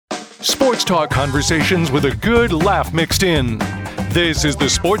Sports talk conversations with a good laugh mixed in. This is the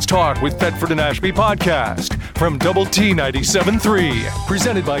Sports Talk with Thetford and Ashby podcast from Double T 97.3,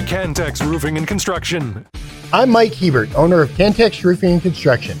 presented by Cantex Roofing and Construction. I'm Mike Hebert, owner of Cantex Roofing and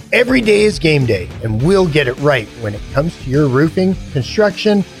Construction. Every day is game day, and we'll get it right when it comes to your roofing,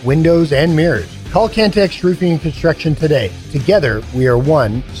 construction, windows, and mirrors. Call Cantex Roofing and Construction today. Together, we are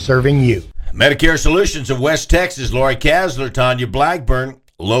one serving you. Medicare Solutions of West Texas, Lori Kasler, Tanya Blackburn.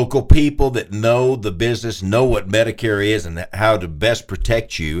 Local people that know the business, know what Medicare is and how to best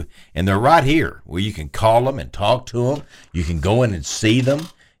protect you. And they're right here where you can call them and talk to them. You can go in and see them.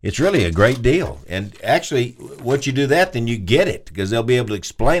 It's really a great deal. And actually, once you do that, then you get it because they'll be able to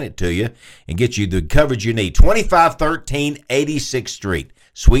explain it to you and get you the coverage you need. 2513 86th Street,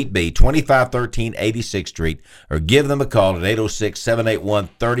 Suite B, 2513 86th Street, or give them a call at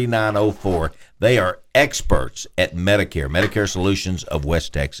 806-781-3904. They are experts at Medicare Solutions of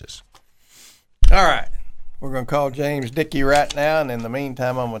West Texas. All right. We're going to call James Dickey right now, and in the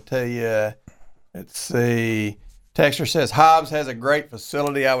meantime, I'm going to tell you, let's see. Texter says, Hobbs has a great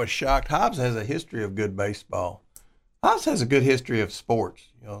facility. I was shocked. Hobbs has a history of good baseball. Hobbs has a good history of sports,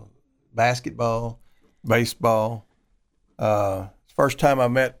 basketball, baseball. First time I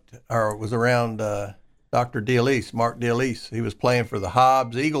met or was around Dr. D'Elise, Mark D'Elise. He was playing for the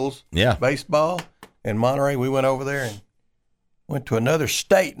Hobbs Eagles baseball in Monterey. We went over there and went to another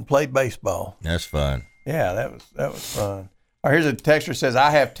state and played baseball. That's fun. Yeah, that was fun. All right, here's a texter says,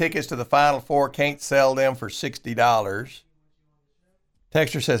 I have tickets to the Final Four, can't sell them for $60.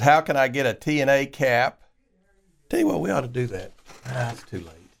 Texter says, how can I get a T&A cap? Tell you what, we ought to do that. It's too late.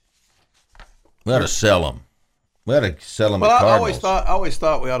 We ought to sell them. We ought to sell them at Cardinals. I always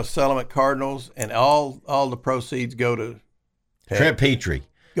thought we ought to sell them at Cardinals, and all the proceeds go to Tech. Trent Petrie.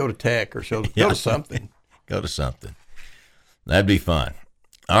 Go to Tech or so. Go to something. Go to something. That'd be fun.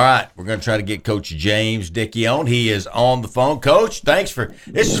 All right, we're going to try to get Coach James Dickey on. He is on the phone. Coach, thanks for –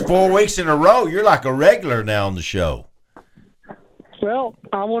 this is 4 weeks in a row. You're like a regular now on the show. Well,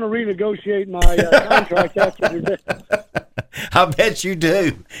 I want to renegotiate my contract after today. I bet you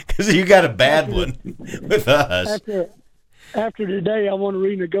do, because you got a bad one with us. After today, I want to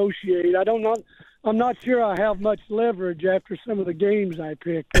renegotiate. I'm not sure I have much leverage after some of the games I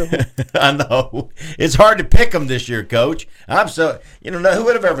picked. I know. It's hard to pick them this year, Coach. Who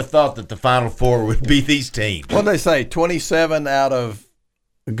would have ever thought that the Final Four would be these teams? What did they say? 27 out of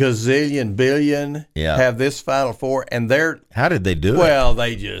a gazillion, billion have this Final Four, and how did they do it? Well,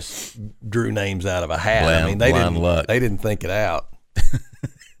 they just drew names out of a hat. They didn't think it out.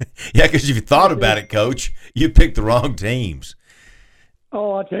 Yeah, because if you thought about it, Coach, you picked the wrong teams.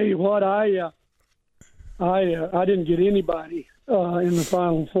 Oh, I'll tell you what, I didn't get anybody in the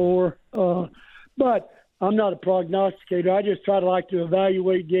Final Four, but I'm not a prognosticator. I just like to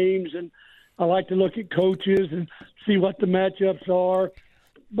evaluate games, and I like to look at coaches and see what the matchups are.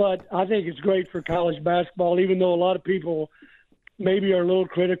 But I think it's great for college basketball, even though a lot of people maybe are a little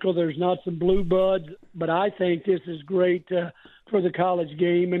critical. There's not some blue buds, but I think this is great for the college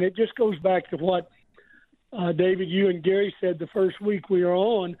game. And it just goes back to what, David, you and Gary said the first week we were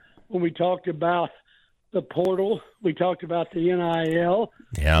on when we talked about the portal. We talked about the NIL.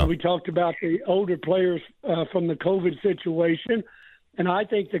 Yeah. We talked about the older players from the COVID situation. And I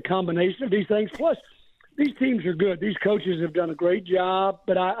think the combination of these things, plus – these teams are good. These coaches have done a great job,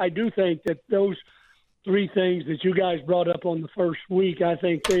 but I do think that those three things that you guys brought up on the first week, I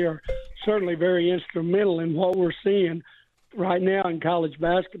think they are certainly very instrumental in what we're seeing right now in college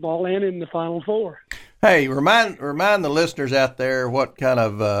basketball and in the Final Four. Hey, remind the listeners out there what kind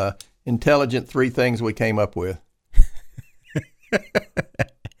of intelligent three things we came up with.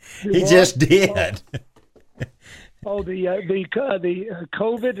 He just did. The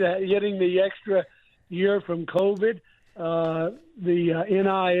COVID, getting the extra year from COVID, the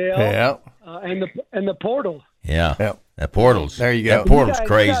NIL, and the portal. Yeah. That portal's there. You go. That portal's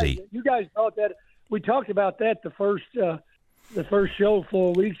crazy. You guys thought that we talked about that the first show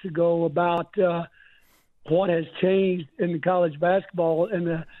 4 weeks ago about what has changed in the college basketball and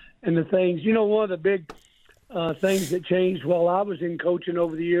the things. One of the big things that changed while I was in coaching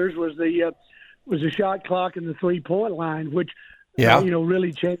over the years was the shot clock and the 3-point line, which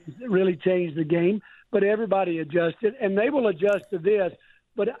really changed the game. But everybody adjusted, and they will adjust to this.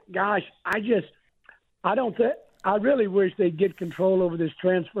 But gosh, I really wish they'd get control over this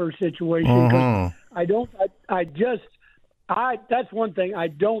transfer situation. That's one thing I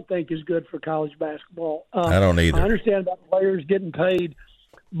don't think is good for college basketball. I don't either. I understand about players getting paid,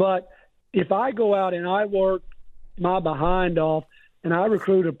 but if I go out and I work my behind off and I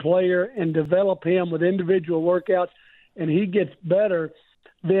recruit a player and develop him with individual workouts and he gets better,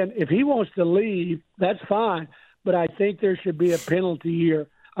 then if he wants to leave, that's fine. But I think there should be a penalty here.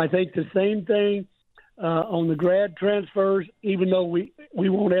 I think the same thing on the grad transfers, even though we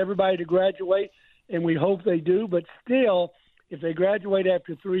want everybody to graduate, and we hope they do. But still, if they graduate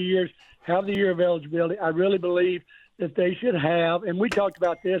after 3 years, have the year of eligibility, I really believe that they should have, and we talked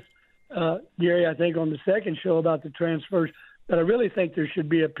about this, Gary, I think on the second show about the transfers, but I really think there should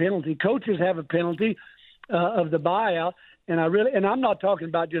be a penalty. Coaches have a penalty of the buyout, and I'm not talking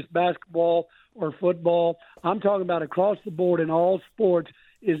about just basketball or football. I'm talking about across the board in all sports.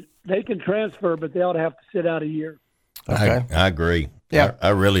 Is they can transfer, but they ought to have to sit out a year. Okay, I agree. Yeah, I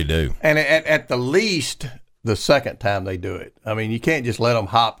really do. And at the least, the second time they do it. I mean, you can't just let them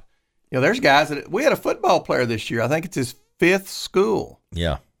hop. You know, there's guys that we had a football player this year. I think it's his fifth school.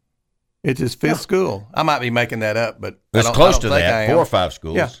 Yeah. It's his fifth school. I might be making that up, but it's close to that. 4 or 5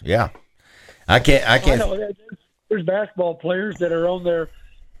 schools. Yeah. I can't. I know, there's basketball players that are on their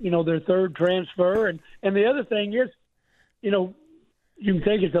third transfer, and the other thing is, you can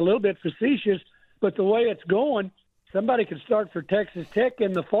think it's a little bit facetious, but the way it's going, somebody could start for Texas Tech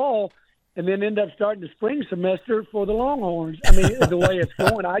in the fall and then end up starting the spring semester for the Longhorns. I mean, the way it's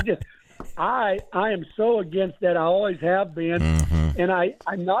going, I am so against that. I always have been. Mm-hmm. And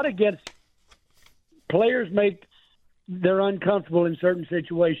I'm not against players they're uncomfortable in certain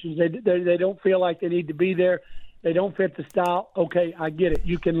situations. They don't feel like they need to be there. They don't fit the style. Okay, I get it.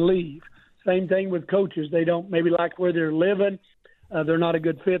 You can leave. Same thing with coaches. They don't maybe like where they're living. They're not a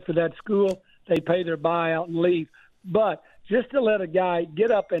good fit for that school. They pay their buyout and leave. But just to let a guy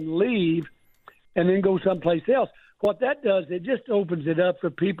get up and leave and then go someplace else, what that does, it just opens it up for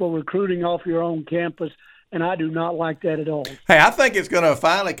people recruiting off your own campus, and I do not like that at all. Hey, I think it's going to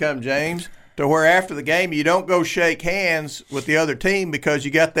finally come, James, to where after the game you don't go shake hands with the other team because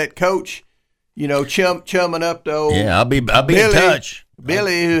you got that coach, chumming up to old I'll be Billy, in touch.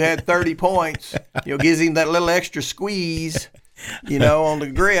 Billy, who had 30 points, gives him that little extra squeeze. On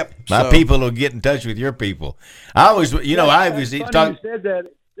the grip. My people will get in touch with your people. I was, That's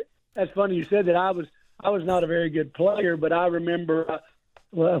funny you said that. I was not a very good player, but I remember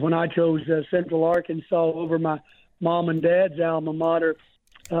when I chose Central Arkansas over my mom and dad's alma mater,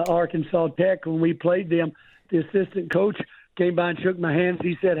 Arkansas Tech. When we played them, the assistant coach came by and shook my hands.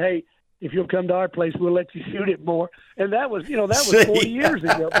 He said, "Hey, if you'll come to our place, we'll let you shoot it more." And that was 40 years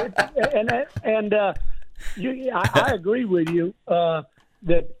ago. I agree with you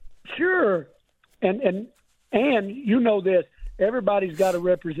that sure, and this. Everybody's got a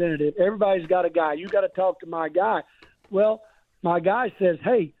representative. Everybody's got a guy. You got to talk to my guy. Well, my guy says,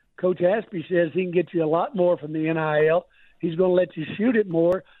 "Hey, Coach Ashby says he can get you a lot more from the NIL. He's going to let you shoot it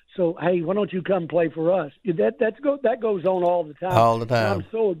more. So hey, why don't you come play for us?" That goes on all the time. All the time. And I'm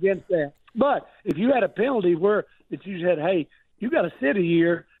so against that. But if you had a penalty that you said, "Hey, you got to sit a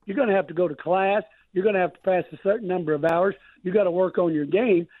year. You're going to have to go to class. You're going to have to pass a certain number of hours. You got to work on your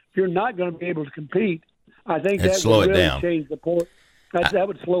game. You're not going to be able to compete." I think that would really change the point. That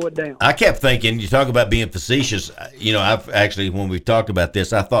would slow it down. I kept thinking, you talk about being facetious. I've actually, when we talked about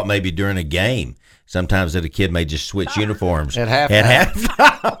this, I thought maybe during a game, sometimes that a kid may just switch uniforms at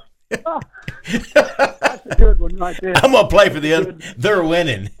halftime. That's a good one right there. I'm going to play for the other. They're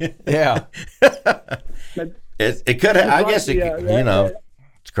winning. Yeah. It could have, I guess,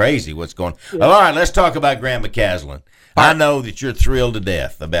 it's crazy what's going on. Yeah. All right, let's talk about Grant McCasland. I know that you're thrilled to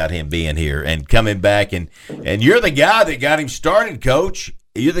death about him being here and coming back, and you're the guy that got him started, Coach.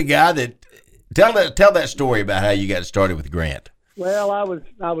 You're the guy that tell that story about how you got started with Grant. Well, I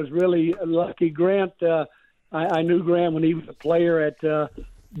was really lucky. Grant, I knew Grant when he was a player at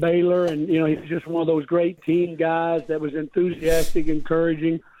Baylor, and he was just one of those great team guys that was enthusiastic,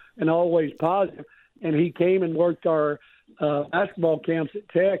 encouraging, and always positive. And he came and worked our basketball camps at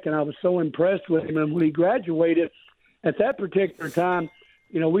Tech, and I was so impressed with him. And when he graduated, at that particular time,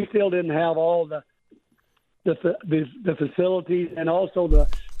 we still didn't have all the facilities and also the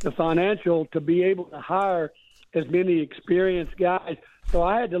financial to be able to hire as many experienced guys. So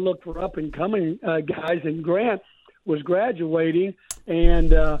I had to look for up-and-coming guys, and Grant was graduating,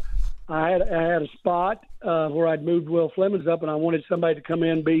 and I had a spot where I'd moved Will Flemings up, and I wanted somebody to come in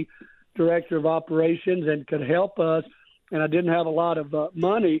and be director of operations and could help us, and I didn't have a lot of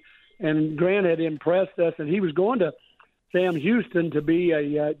money, and Grant had impressed us, and he was going to Sam Houston to be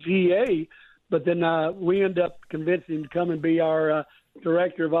a GA, but then we ended up convincing him to come and be our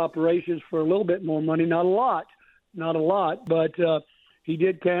director of operations for a little bit more money. Not a lot, but he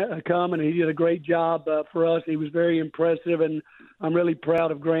did come, and he did a great job for us. He was very impressive, and I'm really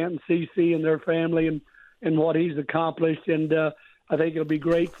proud of Grant and CC and their family and what he's accomplished, and I think it'll be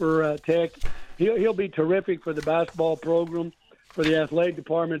great for Tech. He'll be terrific for the basketball program. for the athletic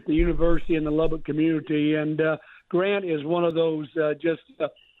department, the university, and the Lubbock community. And Grant is one of those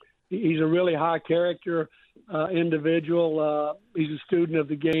he's a really high character individual. He's a student of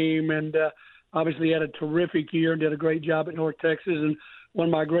the game, and obviously had a terrific year and did a great job at North Texas. And one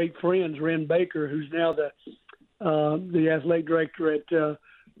of my great friends, Ren Baker, who's now the athletic director at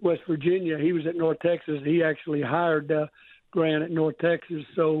West Virginia, he was at North Texas. He actually hired Grant at North Texas.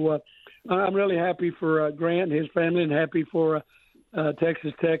 So I'm really happy for Grant and his family, and happy for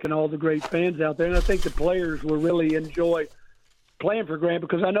Texas Tech and all the great fans out there. And I think the players will really enjoy playing for Grant,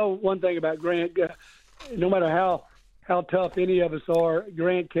 because I know one thing about Grant, no matter how tough any of us are,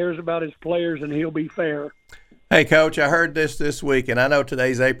 Grant cares about his players, and he'll be fair. Hey, Coach, I heard this week, and I know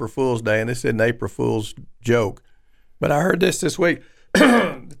today's April Fool's Day, and this isn't an April Fool's joke, but I heard this week.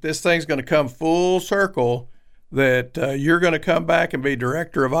 This thing's going to come full circle, that you're going to come back and be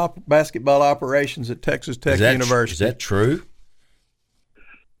director of basketball operations at Texas Tech University. Is that true?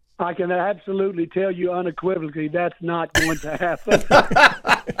 I can absolutely tell you unequivocally that's not going to happen.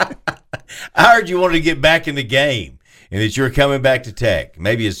 I heard you wanted to get back in the game and that you're coming back to Tech,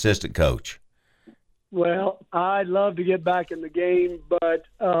 maybe assistant coach. Well, I'd love to get back in the game, but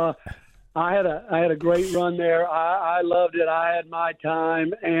I had a great run there. I loved it. I had my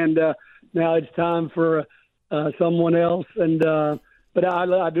time, and now it's time for someone else. And but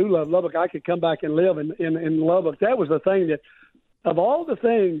I do love Lubbock. I could come back and live in Lubbock. That was the thing that, of all the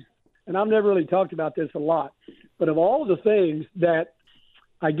things, and I've never really talked about this a lot, but of all the things that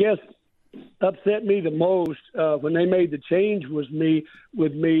I guess upset me the most when they made the change with me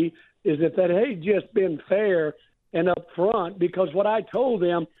is that had just been fair and upfront. Because what I told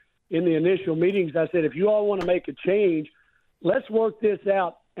them in the initial meetings, I said, if you all want to make a change, let's work this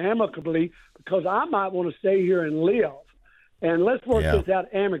out amicably, because I might want to stay here and live, and let's work this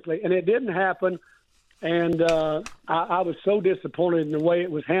out amicably. And it didn't happen. And I was so disappointed in the way it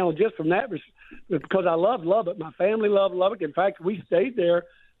was handled, just from that, because I loved Lubbock. My family loved Lubbock. In fact, we stayed there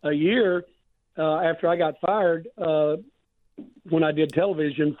a year after I got fired when I did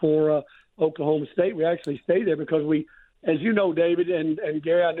television for Oklahoma State. We actually stayed there because we, as you know, David and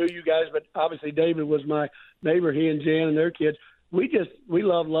Gary, I knew you guys, but obviously David was my neighbor, he and Jan and their kids. We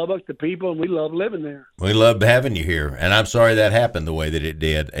love Lubbock, the people, and we love living there. We loved having you here, and I'm sorry that happened the way that it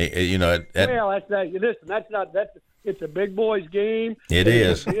did. It's a big boys game. It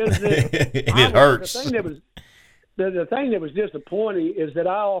is. It hurts. The thing that was disappointing is that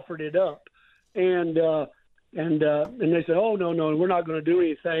I offered it up, and they said, "Oh no, we're not going to do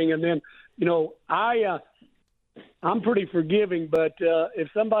anything." And then, I'm pretty forgiving, but if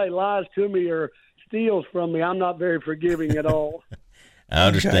somebody lies to me or steals from me, I'm not very forgiving at all. I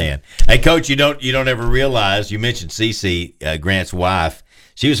understand. Okay. Hey, Coach, you don't ever realize, you mentioned Cece, Grant's wife.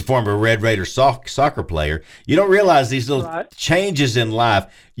 She was a former Red Raider soccer player. You don't realize these little changes in life.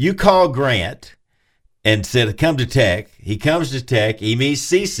 You call Grant and said, come to Tech. He comes to Tech. He meets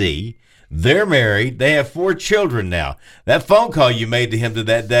Cece. They're married. They have 4 children now. That phone call you made to him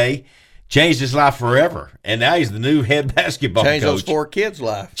that day changed his life forever, and now he's the new head basketball coach. Changed those 4 kids'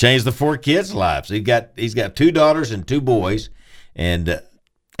 lives. Changed the 4 kids' lives. He's got 2 daughters and 2 boys, and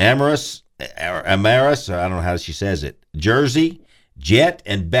Amaris, I don't know how she says it. Jersey, Jet,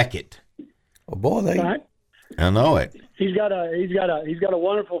 and Beckett. Oh boy, I know it. He's got a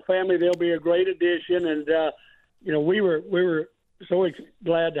wonderful family. They'll be a great addition, and we were so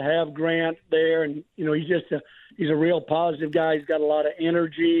glad to have Grant there, and he's a real positive guy. He's got a lot of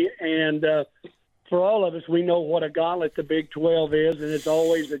energy, and for all of us, we know what a gauntlet the Big 12 is, and it's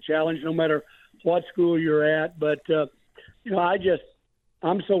always a challenge no matter what school you're at. But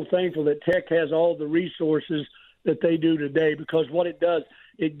I'm so thankful that Tech has all the resources that they do today, because what it does,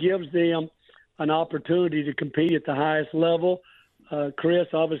 it gives them an opportunity to compete at the highest level. Chris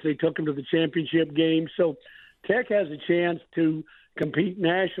obviously took them to the championship game, so Tech has a chance to compete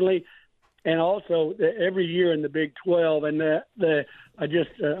nationally, and also every year in the Big 12. And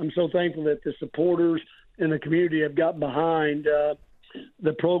I'm so thankful that the supporters and the community have got behind the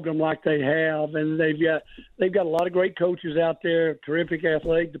program like they have, and they've got a lot of great coaches out there, terrific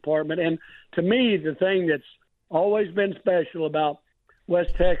athletic department. And to me, the thing that's always been special about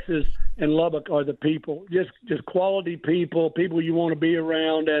West Texas and Lubbock are the people, just quality people you want to be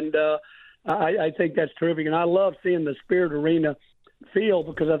around, and I think that's terrific. And I love seeing the Spirit Arena field,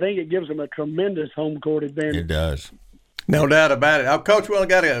 because I think it gives them a tremendous home court advantage. It does. No doubt about it. Coach, we only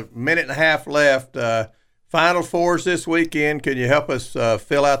got a minute and a half left. Final Fours this weekend. Can you help us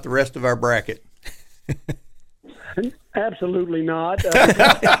fill out the rest of our bracket? Absolutely not.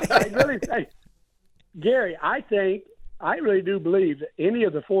 Gary, I really do believe that any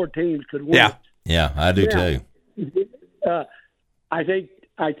of the 4 teams could win. Yeah, I do too. I think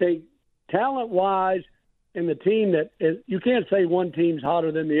talent-wise, and the team that is, you can't say one team's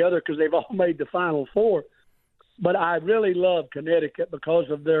hotter than the other because they've all made the Final Four. But I really love Connecticut because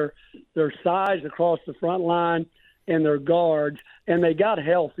of their size across the front line and their guards, and they got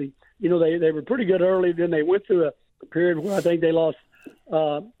healthy. You know, they were pretty good early. Then they went through a period where I think they lost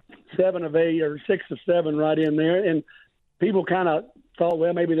 7 of 8 or 6 of 7 right in there, and people kind of thought,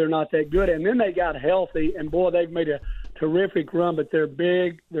 well, maybe they're not that good. And then they got healthy, and boy, they've made a terrific run. But they're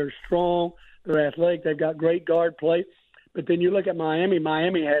big, they're strong, they're athletic, they've got great guard play. But then you look at Miami.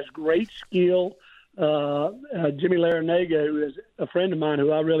 Miami has great skill. Jimmy Larinaga, who is a friend of mine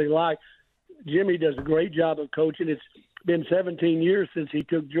who I really like, Jimmy does a great job of coaching. It's been 17 years since he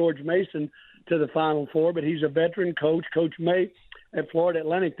took George Mason to the Final Four, but he's a veteran coach. Coach May at Florida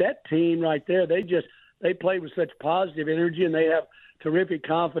Atlantic, that team right there, they play with such positive energy, and they have terrific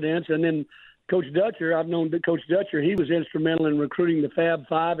confidence. And then Coach Dutcher, I've known Coach Dutcher, he was instrumental in recruiting the Fab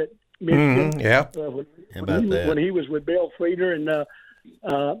Five at Michigan. When he was with Bill Frieder and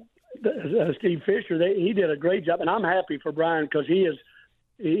Steve Fisher, he did a great job, and I'm happy for Brian because he's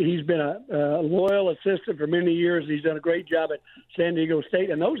been a loyal assistant for many years. He's done a great job at San Diego State,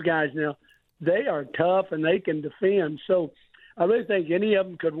 and those guys now, they are tough and they can defend. So I really think any of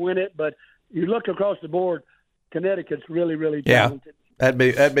them could win it, but you look across the board, Connecticut's really, really talented. Yeah,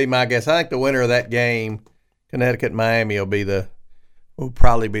 that'd be my guess. I think the winner of that game, Connecticut Miami, will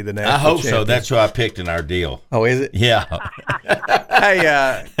probably be the national I hope champion. so. That's who I picked in our deal. Oh, is it? Yeah.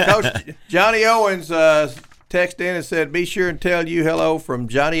 Hey, Coach Johnny Owens texted in and said, be sure and tell you hello from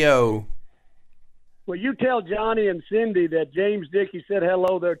Johnny O. Well, you tell Johnny and Cindy that James Dickey said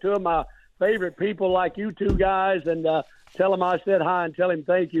hello. They're two of my favorite people like you two guys, and tell him I said hi and tell him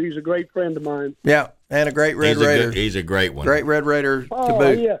thank you. He's a great friend of mine. Yeah, and a great Red Raider. He's a great one. Great Red Raider to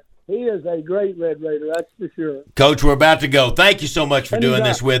boot. Yeah. He is a great Red Raider, that's for sure. Coach, we're about to go. Thank you so much for doing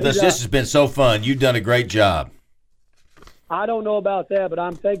this with us. This has been so fun. You've done a great job. I don't know about that, but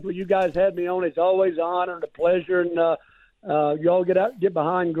I'm thankful you guys had me on. It's always an honor and a pleasure, and y'all get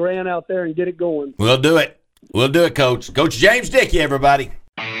behind Grant out there and get it going. We'll do it. We'll do it, Coach. Coach James Dickey, everybody.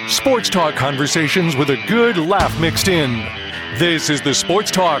 Sports talk conversations with a good laugh mixed in. This is the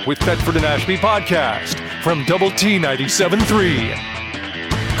Sports Talk with Thetford and Ashby podcast from Double T 97.3.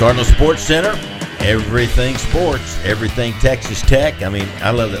 Cardinal Sports Center, everything sports, everything Texas Tech. I mean,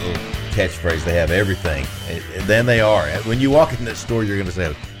 I love that little catchphrase they have, everything. Then they are. When you walk in that store, you're going to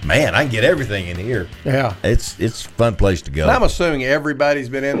say, man, I can get everything in here. Yeah. It's a fun place to go. And I'm assuming everybody's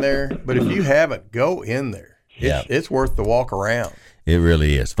been in there, but if you haven't, go in there. It's worth the walk around. It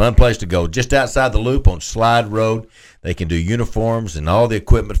really is. Fun place to go. Just outside the loop on Slide Road. They can do uniforms and all the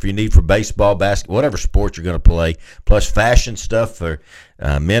equipment for you need for baseball, basketball, whatever sport you're going to play, plus fashion stuff for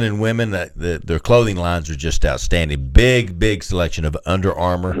men and women. Their clothing lines are just outstanding. Big selection of Under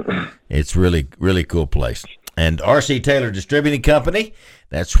Armour. It's really, really cool place. And R.C. Taylor Distributing Company,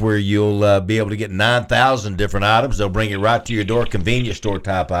 that's where you'll be able to get 9,000 different items. They'll bring it right to your door, convenience store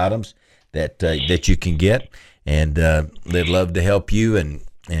type items that you can get. And they'd love to help you. And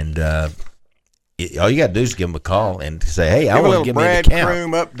all you got to do is give them a call and say, hey, I want to give me an account. Brad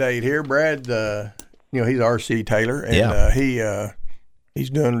Kroom update here. Brad, he's R.C. Taylor, and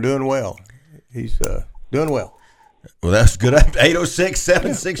he's doing well. He's doing well. Well, that's good.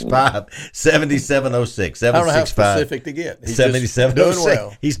 806-765-7706. I don't know how specific to get. He's 7706. doing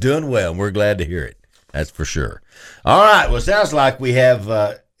well. He's doing well, and we're glad to hear it. That's for sure. All right. Well, it sounds like we have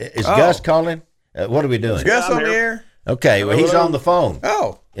is Gus calling? What are we doing? Is Gus on the air? Okay. Well, he's on the phone.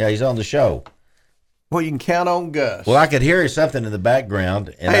 Oh. Yeah, he's on the show. Well, you can count on Gus. Well, I could hear something in the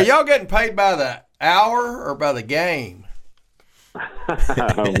background. And hey, y'all getting paid by the hour or by the game?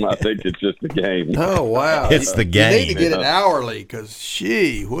 I think it's just the game. Oh, wow. It's the game. You need to get it hourly because,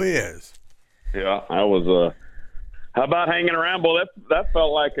 gee whiz. Yeah, I was how about hanging around? Boy, that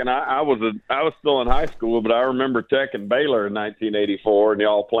felt like, and I was still in high school, but I remember Tech and Baylor in 1984, and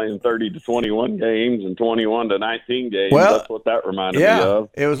y'all playing 30-21 games and 21-19 games. Well, that's what that reminded me of.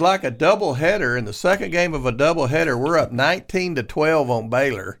 It was like a doubleheader. In the second game of a doubleheader, we're up 19-12 on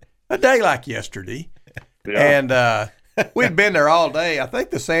Baylor. A day like yesterday, and we'd been there all day. I think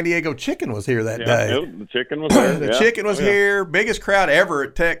the San Diego Chicken was here that day. The Chicken was there. The Chicken was here. Biggest crowd ever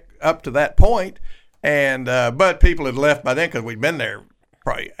at Tech up to that point. And but people had left by then because we'd been there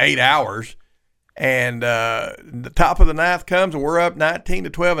probably 8 hours. And the top of the ninth comes, and we're up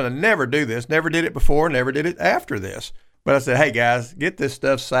 19-12. And I never do this. Never did it before. Never did it after this. But I said, hey, guys, get this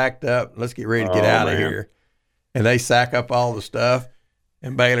stuff sacked up. Let's get ready to get out of here. And they sack up all the stuff.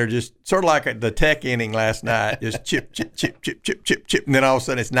 And Baylor just sort of like the Tech inning last night, just chip, chip, chip, chip, chip, chip, chip, and then all of a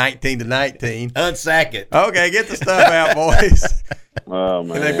sudden it's 19-19. Unsack it. Okay, get the stuff out, boys. Oh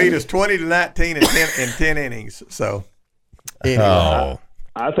man! And they beat us 20-19 in 10 innings. So anyway,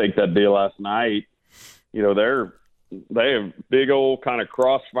 I think that deal last night. You know, they have big old kind of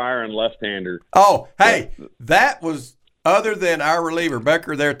crossfiring left-hander. Oh, hey, that was other than our reliever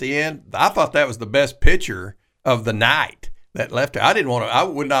Becker there at the end. I thought that was the best pitcher of the night. That left, I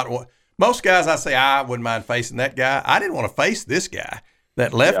would not want. Most guys, I say I wouldn't mind facing that guy. I didn't want to face this guy,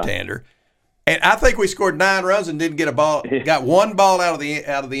 that left-hander. Yeah. And I think we scored 9 runs and didn't get a ball. Got one ball out of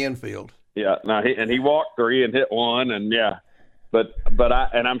the infield. Yeah, no, he walked 3 and hit 1, and but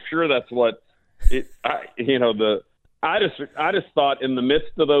I'm sure that's what it. I just thought in the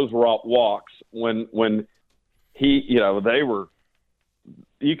midst of those walks when he, they were.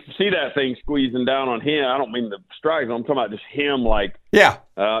 You can see that thing squeezing down on him. I don't mean the strikes. I'm talking about just him,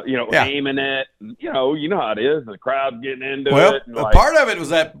 aiming it. You know how it is. The crowd getting into it. Well, part of it was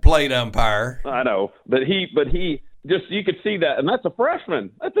that plate umpire. I know, but he just you could see that, and that's a freshman.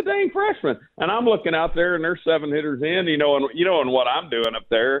 That's a dang freshman. And I'm looking out there, and there's 7 hitters in. And what I'm doing up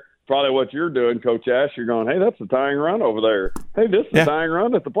there, probably what you're doing, Coach Ash. You're going, hey, that's a tying run over there. Hey, this is a tying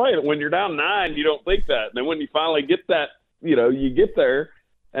run at the plate. When you're down 9, you don't think that. And then when you finally get that, you get there.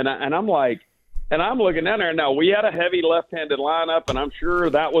 And I'm like, and I'm looking down there. Now, we had a heavy left-handed lineup, and I'm sure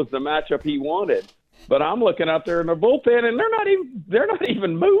that was the matchup he wanted. But I'm looking out there in the bullpen, and they're not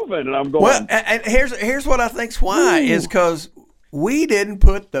even moving. And I'm going. Well, and here's what I think's why is because we didn't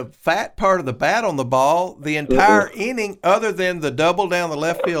put the fat part of the bat on the ball the entire inning, other than the double down the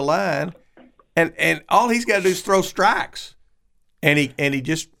left field line, and all he's got to do is throw strikes, and he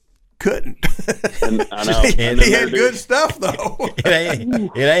just couldn't. And I know. He had good stuff though.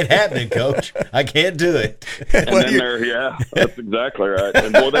 It ain't happening, Coach. I can't do it. And then that's exactly right.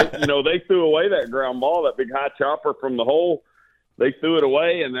 And boy, they threw away that ground ball, that big high chopper from the hole. They threw it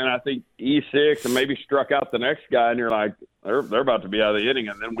away, and then I think E6 and maybe struck out the next guy, and you're like, they're about to be out of the inning.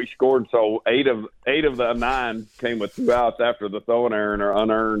 And then we scored, so 8 of the 9 came with 2 outs after the throwing error or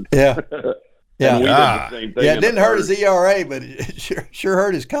unearned. Yeah. Yeah, we did the same thing. Yeah, it didn't hurt his ERA, but it sure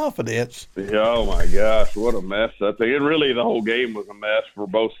hurt his confidence. Yeah, oh my gosh, what a mess that thing! And really, the whole game was a mess for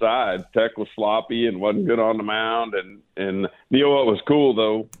both sides. Tech was sloppy and wasn't good on the mound, and you know what was cool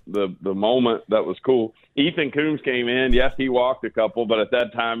though? The moment that was cool. Ethan Coombs came in. Yes, he walked a couple, but at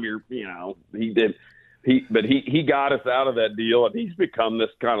that time, he got us out of that deal, and he's become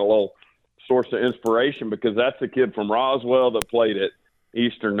this kind of little source of inspiration because that's a kid from Roswell that played at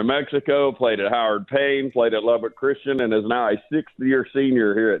Eastern New Mexico, played at Howard Payne, played at Lubbock Christian, and is now a 6th-year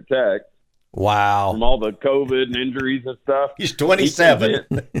senior here at Tech. Wow. From all the COVID and injuries and stuff. He's 27.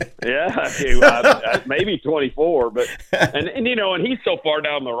 Maybe 24. But and he's so far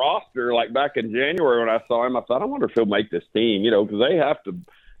down the roster, like back in January when I saw him, I thought, I wonder if he'll make this team, because they have to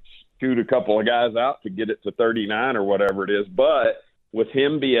shoot a couple of guys out to get it to 39 or whatever it is. But with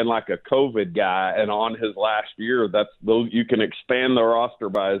him being like a COVID guy and on his last year, you can expand the roster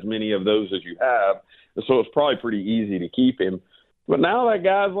by as many of those as you have. And so it's probably pretty easy to keep him. But now that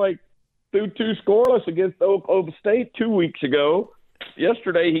guy's like threw 2 scoreless against Oklahoma State 2 weeks ago.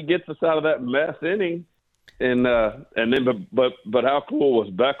 Yesterday he gets us out of that mess inning, and then but how cool was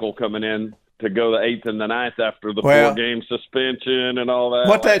Beckel coming in to go the 8th and the 9th after the 4-game suspension and all that?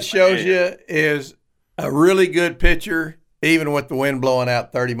 What that shows you is a really good pitcher. Even with the wind blowing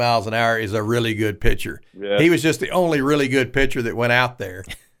out 30 miles an hour, is a really good pitcher. Yeah. He was just the only really good pitcher that went out there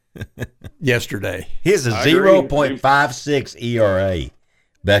yesterday. He has a 0.56 ERA,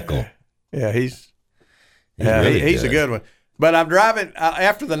 Beckel. Yeah, he's a good one. But I'm driving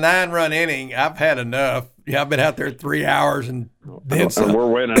after the 9-run inning. I've had enough. I've been out there 3 hours and then some. And we're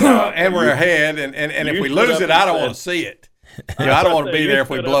winning. And we're ahead. And if we lose it, I don't want to see it. I don't want to be there if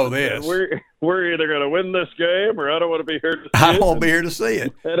we blow this. We're either going to win this game or I don't want to be here to see it. I don't want to be here to see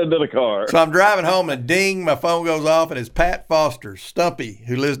it. Head into the car. So I'm driving home and ding, my phone goes off, and it's Pat Foster, Stumpy,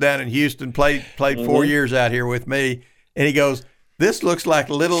 who lives down in Houston, played 4 years out here with me. And he goes, this looks like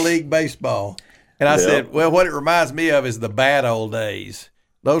Little League baseball. And I said, well, what it reminds me of is the bad old days.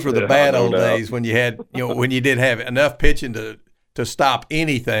 Those were the bad old days when you had, when you didn't have enough pitching to stop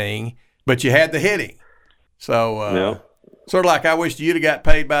anything, but you had the hitting. So, sort of like I wished you'd have got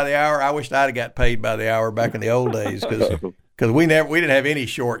paid by the hour. I wished I'd have got paid by the hour back in the old days because we didn't have any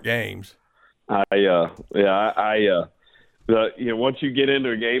short games. Once you get into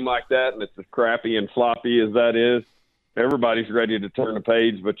a game like that and it's as crappy and floppy as that is, everybody's ready to turn the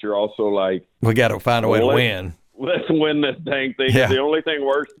page, but you're also like, we got to find a way to win. let's win this dang thing. Yeah. The only thing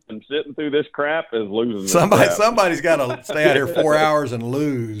worse than sitting through this crap is losing. This crap. Somebody's got to stay out here 4 hours and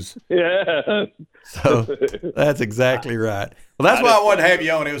lose. Yeah. So that's exactly right. Well, that's why I wanted to have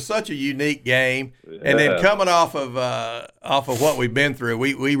you on. It was such a unique game, and then coming off of what we've been through,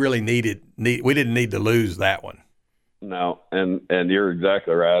 we really we didn't need to lose that one. No, and you're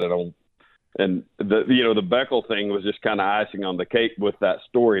exactly right. And the Beckel thing was just kind of icing on the cake with that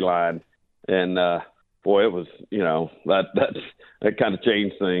storyline, and boy, it was that kind of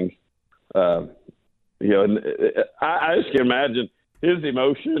changed things. And I just can imagine his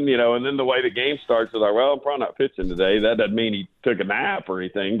emotion, and then the way the game starts is like, well, I'm probably not pitching today. That doesn't mean he took a nap or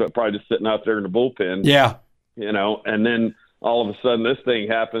anything, but probably just sitting out there in the bullpen. Yeah. And then all of a sudden this thing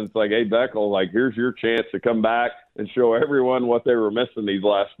happens like, hey, Beckel, like, here's your chance to come back and show everyone what they were missing these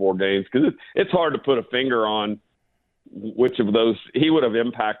last 4 games. Because it's hard to put a finger on which of those he would have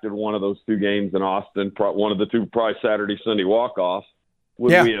impacted one of those 2 games in Austin, one of the 2 probably Saturday, Sunday walk-offs.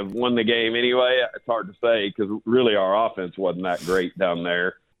 Would we have won the game anyway? It's hard to say because really our offense wasn't that great down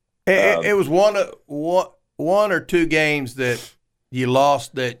there. It was one or 2 games that you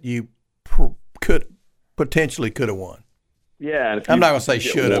lost that you could have won. Yeah, I'm not going to say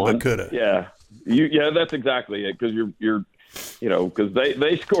should have, but could have. Yeah, that's exactly it. Because you're because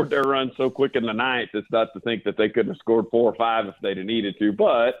they scored their run so quick in the 9th. It's not to think that they couldn't have scored 4 or 5 if they'd have needed to,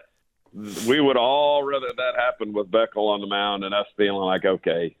 but we would all rather that happened with Beckel on the mound and us feeling like,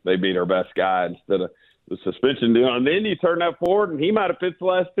 okay, they beat our best guy instead of the suspension deal. And then you turn that forward, and he might have pitched the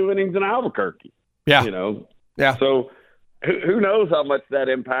last 2 innings in Albuquerque. Yeah. Yeah. So who knows how much that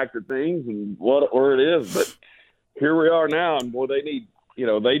impacted things and where it is. But here we are now, and boy, they need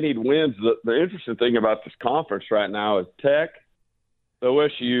wins. The interesting thing about this conference right now is Tech,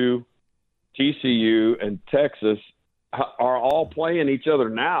 OSU, TCU, and Texas are all playing each other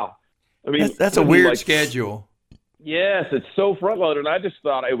now. I mean, that's a weird schedule. Yes, it's so front-loaded. I just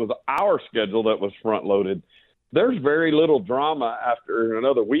thought it was our schedule that was front-loaded. There's very little drama after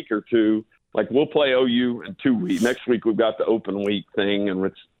another week or 2. Like, we'll play OU in 2 weeks. Next week we've got the open week thing, and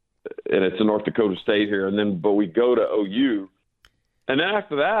it's in North Dakota State here. But we go to OU. And then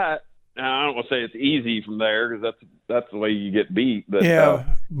after that, I don't want to say it's easy from there because that's the way you get beat. But,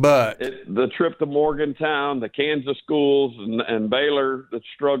 but the trip to Morgantown, the Kansas schools, and Baylor that's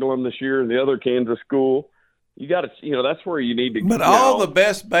struggling this year, and the other Kansas school, you got to, that's where you need to. But all the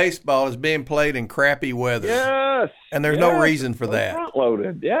best baseball is being played in crappy weather. Yes, and there's no reason for that. Front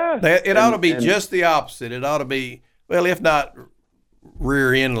loaded, yeah. It ought to be just the opposite. It ought to be, well, if not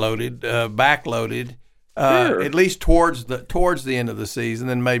rear end loaded, back loaded. Sure. At least towards the end of the season,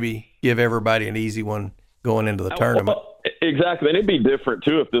 then maybe give everybody an easy one going into the tournament. Exactly, and it'd be different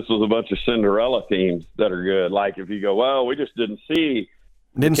too if this was a bunch of Cinderella teams that are good. Like if you go, well, we just didn't see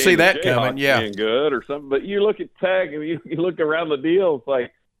that coming, being good or something. But you look at Tech and you look around the deal, it's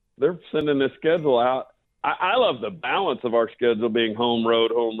like they're sending this schedule out. I love the balance of our schedule being home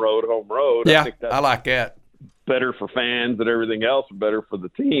road, home road, home road. Yeah, I think that's I like that. Better for fans and everything else, better for the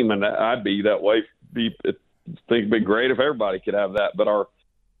team, and I'd be that way. I think it'd be great if everybody could have that. But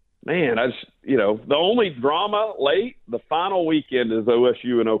the only drama late, the final weekend is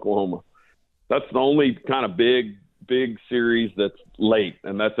OSU and Oklahoma. That's the only kind of big series that's late,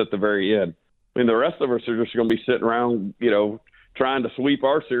 and that's at the very end. I mean, the rest of us are just going to be sitting around, trying to sweep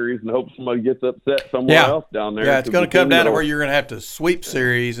our series and hope somebody gets upset somewhere else down there. Yeah, it's going to come down to where you're going to have to sweep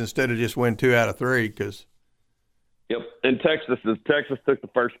series instead of just win 2 out of 3 because – Yep, and Texas took the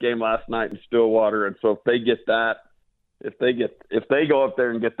first game last night in Stillwater, and so if they get that, if they go up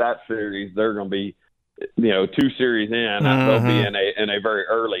there and get that series, they're going to be, 2 series in. They'll be in a very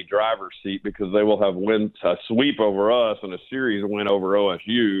early driver's seat because they will have a sweep over us and a series win over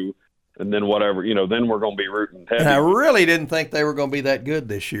OSU, and then whatever, then we're going to be rooting heavy. And I really didn't think they were going to be that good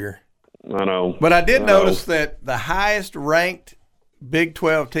this year. I know, but I did notice that the highest ranked Big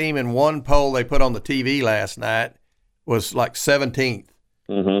 12 team in one poll they put on the TV last night was like 17th.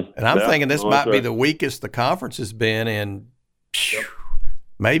 Mm-hmm. And I'm thinking this might be the weakest the conference has been in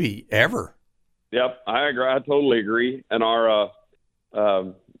maybe ever. Yep, I agree. I totally agree. And our,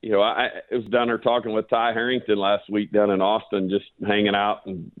 I was down there talking with Ty Harrington last week down in Austin, just hanging out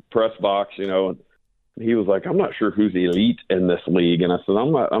in press box, and he was like, I'm not sure who's elite in this league. And I said,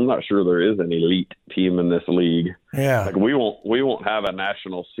 I'm not sure there is an elite team in this league. Yeah. Like we won't have a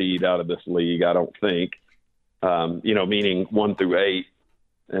national seed out of this league, I don't think. Meaning 1 through 8.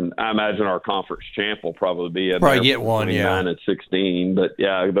 And I imagine our conference champ will probably be get one, 9 and 16. But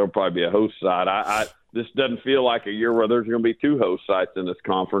yeah, there'll probably be a host side. This doesn't feel like a year where there's going to be 2 host sites in this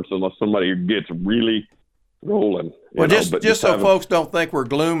conference unless somebody gets really rolling. Well, just so folks don't think we're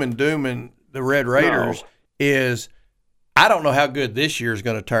gloom and dooming the Red Raiders, is I don't know how good this year is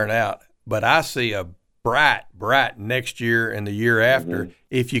going to turn out, but I see a bright next year and the year after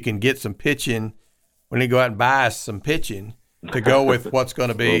if you can get some pitching, when you go out and buy some pitching to go with what's going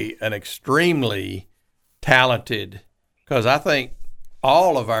to be an extremely talented, because I think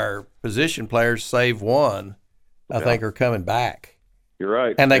all of our position players, save one, I think are coming back. You're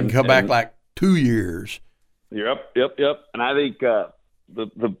right. And they can come back like 2 years. Yep. And I think the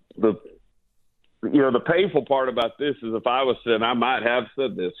painful part about this is if I was saying, I might have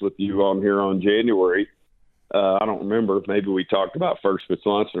said this with you on here on January. I don't remember. Maybe we talked about First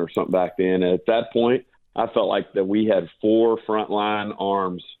Fitzlunson or something back then. At that point, I felt like that we had 4 frontline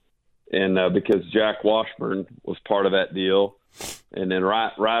arms, and because Jack Washburn was part of that deal. And then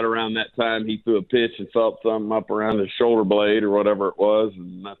right around that time, he threw a pitch and felt something up around his shoulder blade or whatever it was,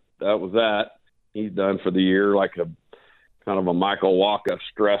 and that was that. He's done for the year, like a kind of a Michael Walker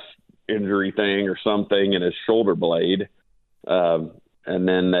stress injury thing or something in his shoulder blade. And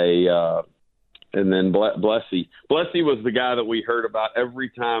then Blessy was the guy that we heard about every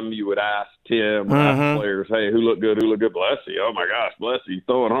time you would ask Tim, ask players, hey, who looked good? Blessy. Oh my gosh, Blessy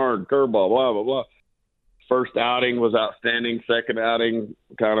throwing hard, curveball, blah, blah, blah. First outing was outstanding. Second outing,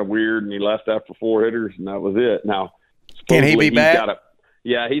 kind of weird, and he left after 4 hitters, and that was it. Now, can he be back?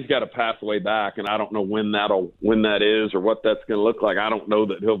 He's got a pathway back, and I don't know when that is or what that's going to look like. I don't know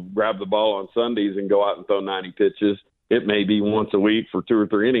that he'll grab the ball on Sundays and go out and throw 90 pitches. It may be once a week for 2 or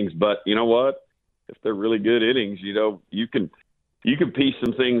 3 innings, but you know what? If they're really good innings, you can piece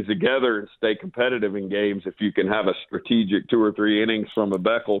some things together and stay competitive in games if you can have a strategic 2 or 3 innings from a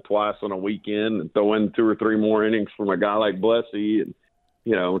Beckel twice on a weekend and throw in 2 or 3 more innings from a guy like Blessy and,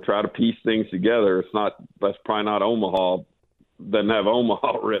 try to piece things together. That's probably not Omaha. Doesn't have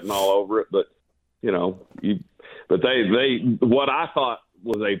Omaha written all over it, but, what I thought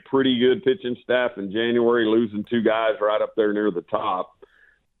was a pretty good pitching staff in January, losing 2 guys right up there near the top.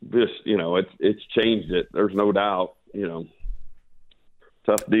 It's changed it. There's no doubt,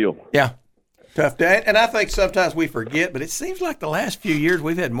 Tough deal. Yeah, tough day. And I think sometimes we forget, but it seems like the last few years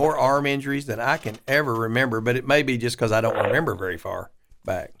we've had more arm injuries than I can ever remember, but it may be just because I don't remember very far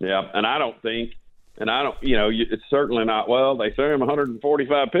back. Yeah, and it's certainly not, they threw him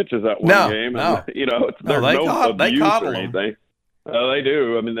 145 pitches that one game. No. And, they coddle them. They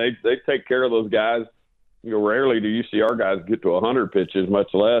do. I mean, they take care of those guys. Rarely do you see our guys get to 100 pitches,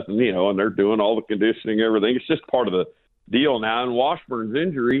 much less, and, and they're doing all the conditioning, everything. It's just part of the deal now. And Washburn's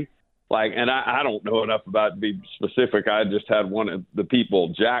injury, and I don't know enough about it to be specific. I just had one of the people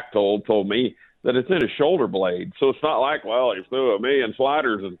Jack told me that it's in his shoulder blade. So it's not like, he threw 1,000,000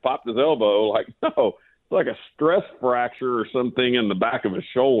 sliders and popped his elbow. No, it's like a stress fracture or something in the back of his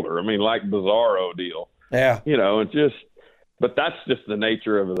shoulder. I mean, like Bizarro deal. Yeah. But that's just the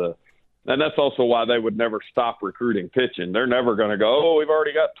nature of and that's also why they would never stop recruiting pitching. They're never going to go, we've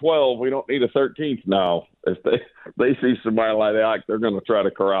already got 12. We don't need a 13th. No. If they see somebody like that, they're going to try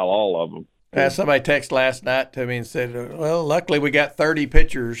to corral all of them. Somebody texted last night to me and said, luckily we got 30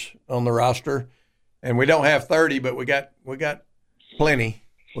 pitchers on the roster, and we don't have 30, but we got plenty.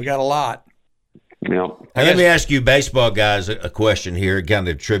 We got a lot. Yeah. Hey, let me ask you baseball guys a question here, kind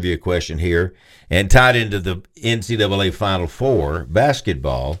of a trivia question here, and tied into the NCAA Final Four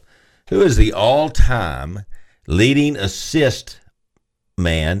basketball. Who is the all-time leading assist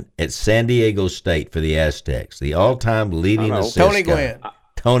man at San Diego State for the Aztecs? The all-time leading assist Tony guy. Gwynn.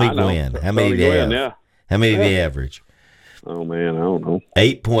 Tony Gwynn. How many do you have? Yeah. How many do you average? Oh, man, I don't know.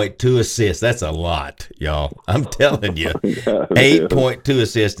 8.2 assists. That's a lot, y'all. I'm telling you. 8.2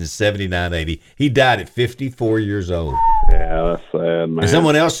 assists in 79-80. He died at 54 years old. Yeah, that's sad, man. And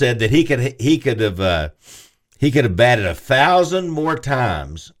someone else said that he could have batted 1,000 more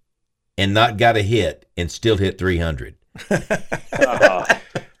times and not got a hit and still hit 300.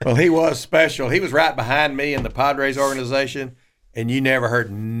 Well, he was special. He was right behind me in the Padres organization, and you never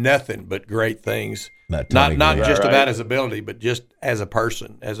heard nothing but great things. Not just about his ability, but just as a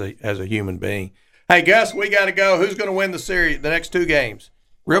person, as a human being. Hey, Gus, we got to go. Who's going to win the series, the next 2 games?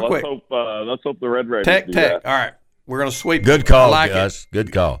 Real quick. Let's hope the Red Raiders Tech. do that. All right. We're going to sweep. Good call, Gus.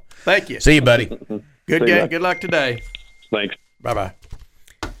 Good call. Thank you. See you, buddy. Good game. Good luck today. Thanks. Bye-bye.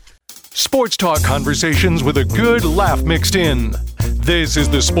 Sports talk conversations with a good laugh mixed in. This is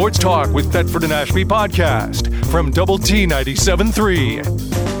the Sports Talk with Thetford and Ashby podcast from Double T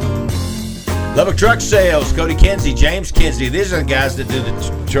 97.3. Lubbock Truck Sales, Cody Kinsey, James Kinsey. These are the guys that do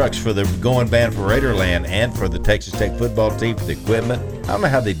the trucks for the going band for Raiderland and for the Texas Tech football team for the equipment. I don't know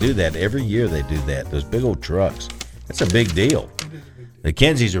how they do that. Every year they do that. Those big old trucks. That's a big deal. The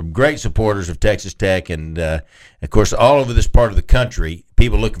Kinseys are great supporters of Texas Tech, and of course, all over this part of the country,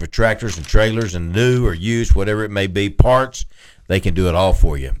 people looking for tractors and trailers and new or used, whatever it may be, parts. They can do it all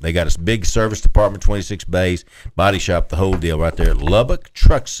for you. They got a big service department, 26 bays, body shop, the whole deal right there at Lubbock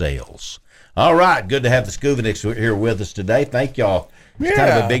Truck Sales. All right, good to have the Schovanecs here with us today. Thank y'all. It's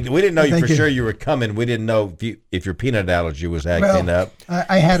kind of a big. We didn't know for sure you were coming. We didn't know if your peanut allergy was acting up.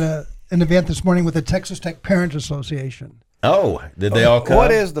 I had an event this morning with the Texas Tech Parents Association. Oh, did they all come?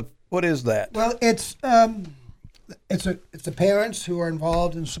 What is that? Well, it's the parents who are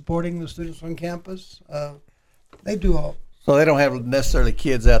involved in supporting the students on campus. They do all. So they don't have necessarily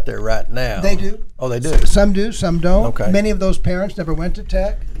kids out there right now. They do. Oh, they do. Some do, some don't. Okay. Many of those parents never went to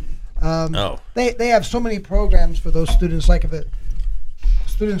Tech. They have so many programs for those students. Like if a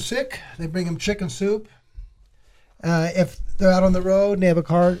student's sick, they bring them chicken soup. If they're out on the road and they have a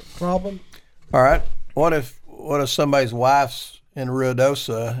car problem. All right. What if somebody's wife's in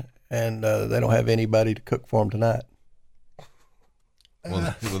Ruidosa and they don't have anybody to cook for them tonight?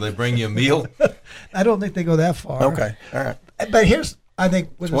 Will they bring you a meal? I don't think they go that far. Okay, all right. But here's, I think,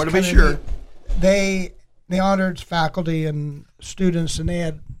 just want to be sure. They honored faculty and students, and they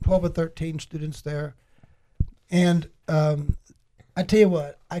had 12 or 13 students there. And I tell you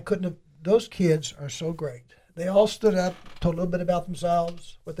what, those kids are so great. They all stood up, told a little bit about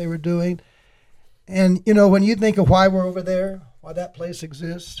themselves, what they were doing. And, when you think of why we're over there, why that place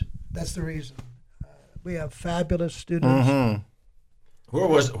exists, that's the reason. We have fabulous students. Mm-hmm. Where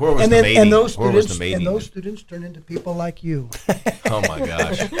was the meeting? And those students turn into people like you. Oh my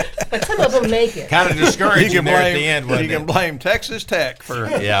gosh! But some of them make it. Kind of discouraging there at the end. You can blame Texas Tech for.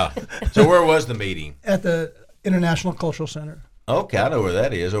 Yeah. So where was the meeting? At the International Cultural Center. Okay, I know where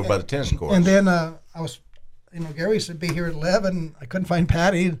that is, over by the tennis courts. And then I was, Gary said be here at 11. I couldn't find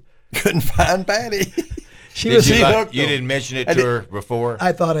Patty. Couldn't find Patty. You didn't mention it to her before?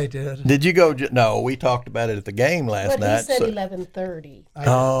 I thought I did. Did you go? No, we talked about it at the game last night. But he said 11:30.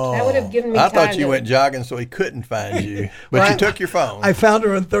 Oh. That would have given me time. I thought you went jogging so he couldn't find you. But you took your phone. I found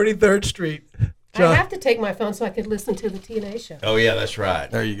her on 33rd Street. I have to take my phone so I could listen to the TNA show. Oh, yeah, that's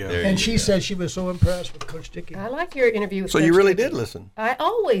right. There you go. And she said she was so impressed with Coach Dickey. I like your interview with So Coach you really Dickey. I listen. I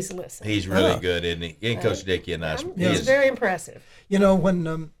always listen. He's really good, isn't he? He and Coach Dickey and us. He's very impressive.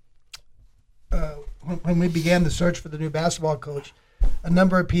 When we began the search for the new basketball coach, a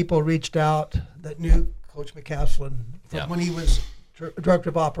number of people reached out that knew Coach McCaslin from when he was director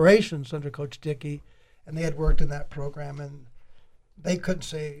of operations under Coach Dickey, and they had worked in that program, and they couldn't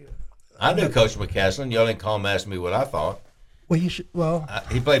say. I knew Coach McCaslin. Y'all didn't call him and ask me what I thought. Well, you should. Well,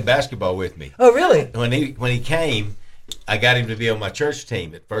 he played basketball with me. Oh, really? When he came, I got him to be on my church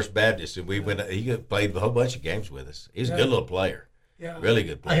team at First Baptist, and he played a whole bunch of games with us. He's a good little player. Yeah, really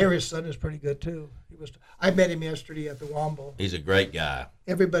good player. I hear his son is pretty good too. I met him yesterday at the Womble. He's a great guy.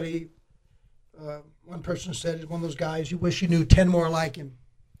 Everybody, one person said, is one of those guys you wish you knew 10 more like him.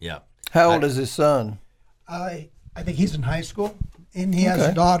 Yeah. How old is his son? I think he's in high school, and he has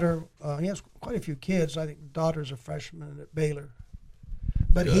a daughter. He has quite a few kids. I think the daughter's a freshman at Baylor.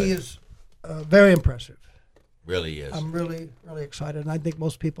 But he is very impressive. Really is. I'm really, really excited, and I think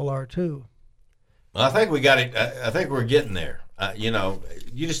most people are too. Well, I think we got it. I think we're getting there. You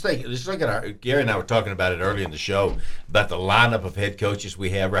just look at Gary and I were talking about it early in the show about the lineup of head coaches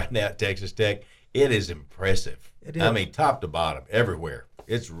we have right now at Texas Tech. It is impressive. It is. I mean, top to bottom, everywhere.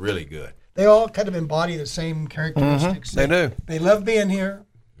 It's really good. They all kind of embody the same characteristics. Mm-hmm. They do. They love being here.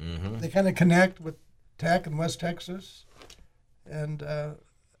 Mm-hmm. They kind of connect with Tech and West Texas. And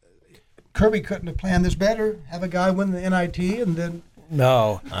Kirby couldn't have planned this better. Have a guy win the NIT and then.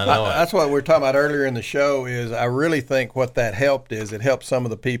 No, I know that's what we were talking about earlier in the show. Is I really think what that helped is it helped some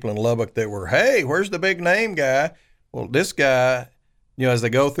of the people in Lubbock that were, hey, where's the big name guy? Well, this guy, as they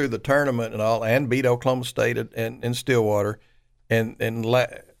go through the tournament and all, and beat Oklahoma State and in Stillwater, and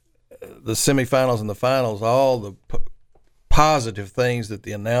the semifinals and the finals, all the positive things that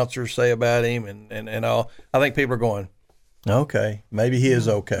the announcers say about him and all. I think people are going, okay, maybe he is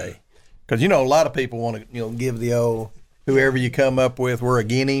okay, because a lot of people want to give the old. Whoever you come up with, we're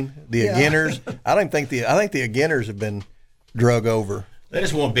againning the againers. I think the againers have been drug over. They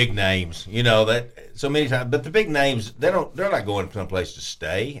just want big names, that so many times. But the big names, they're not going someplace to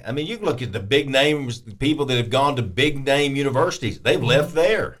stay. I mean, you can look at the big names, the people that have gone to big name universities. They've left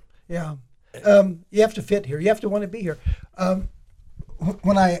there. Yeah, you have to fit here. You have to want to be here.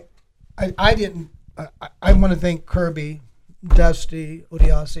 When I want to thank Kirby, Dusty,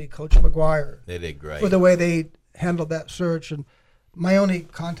 Odiasi, Coach McGuire. They did great for the way they handled that search, and my only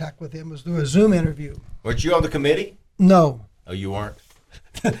contact with him was through a Zoom interview. Weren't you on the committee? No. Oh, you weren't?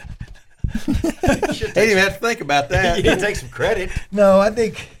 He didn't even have to think about that. You take some credit. No, I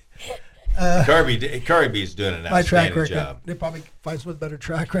think Kirby's doing an my track outstanding record. job. They probably find someone with a better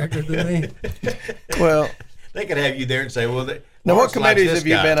track record than me. Well, They could have you there and say, "Well, now what Mark's like committees this have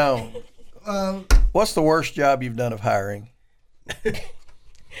you guy." been on? What's the worst job you've done of hiring?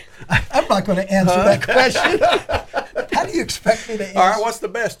 I'm not going to answer that question. How do you expect me to answer? All right, what's the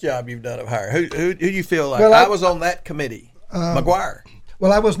best job you've done of hiring? Who do you feel like? Well, I was on that committee. McGuire.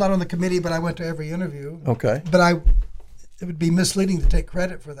 Well, I was not on the committee, but I went to every interview. Okay. But it would be misleading to take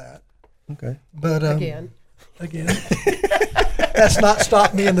credit for that. Okay. But Again. That's not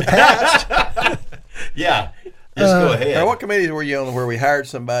stopped me in the past. Yeah, just go ahead. Now, what committees were you on where we hired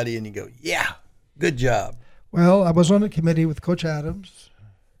somebody and you go, yeah, good job? Well, I was on the committee with Coach Adams,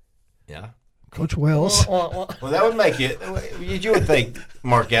 Yeah. Coach Wells. Well, that would make it. You would think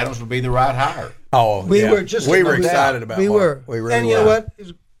Mark Adams would be the right hire. Oh, We yeah. were just we were getting excited about We Mark. were. We really and you were. know what? He's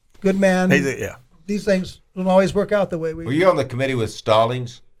a good man. Yeah. These things don't always work out the way we. Were you on the committee with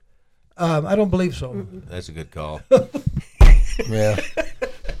Stallings? I don't believe so. That's a good call. Yeah.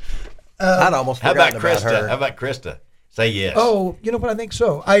 I'd almost How about forgotten Krista? her. How about Krista? Say yes. Oh, you know what? I think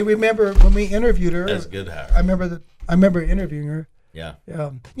so. I remember when we interviewed her. That's a good hire. I remember interviewing her. Yeah.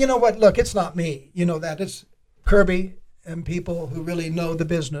 You know what? Look, it's not me. You know that it's Kirby and people who really know the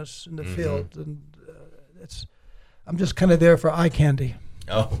business and the field, and I'm just kind of there for eye candy.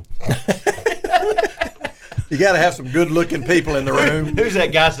 Oh. You got to have some good-looking people in the room. Who's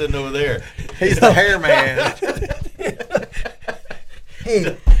that guy sitting over there? He's the hair man.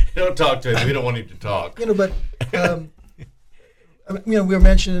 Hey, Don't talk to him. We don't want him to talk. you know, but we were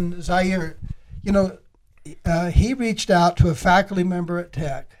mentioning Zaire. You know, he reached out to a faculty member at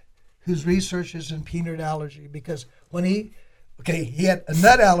Tech whose research is in peanut allergy because when he had a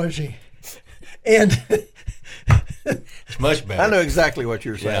nut allergy, and It's much better. I know exactly what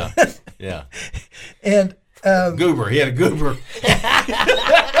you're saying. Yeah. Yeah. and Goober. He had a goober.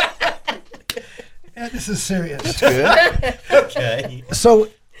 this is serious. Good. Okay. So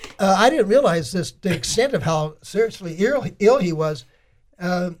I didn't realize the extent of how seriously ill he was.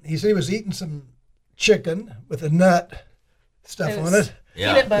 He said he was eating some chicken with a nut stuff on it,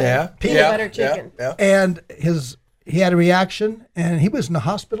 Yeah. Peanut butter. Yeah. Peanut butter chicken. Yeah. and he had a reaction, and he was in the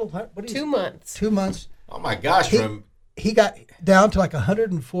hospital. What 2 months. 2 months. Oh my gosh. From He got down to like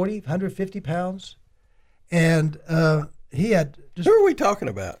 140, 150 pounds, and he had just Who are we talking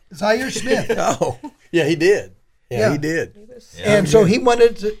about? Zaire Smith. Oh, yeah, he did. Yeah. He did. And so he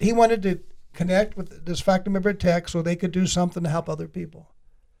wanted to connect with this faculty member at Tech so they could do something to help other people.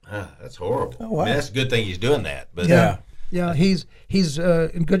 that's horrible. Oh, wow. I mean, that's a good thing he's doing that. But Yeah, he's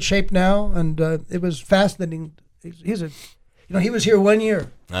in good shape now, and it was fascinating. He was here 1 year.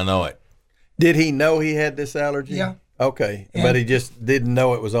 I know it. Did he know he had this allergy? Yeah. Okay, And- but he just didn't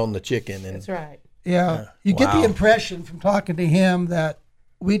know it was on the chicken. And That's right. Yeah, you get the Wow. impression from talking to him that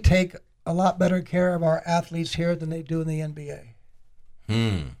we take a lot better care of our athletes here than they do in the NBA.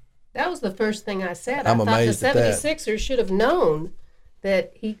 That was the first thing I said. I'm I thought the amazed at that. 76ers should have known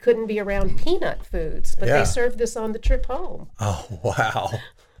that he couldn't be around peanut foods, but Yeah. they served this on the trip home. Oh, wow.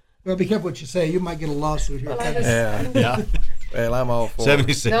 Well, be careful what you say. You might get a lawsuit here. Well, I was- Yeah. Yeah. Well, I'm all for it.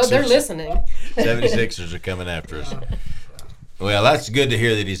 76ers. No, they're listening. 76ers are coming after us. Well, that's good to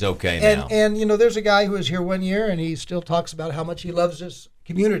hear that he's okay now. And there's a guy who was here 1 year, and he still talks about how much he loves this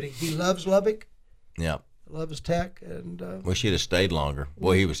community. He loves Lubbock, Yeah. loves Tech, and Wish he'd have stayed longer.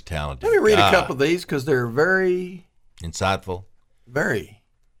 Boy, he was talented. Let me read a God. couple of these because they're very, Insightful. very.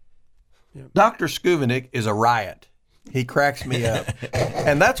 Dr. Schovanec is a riot. He cracks me up.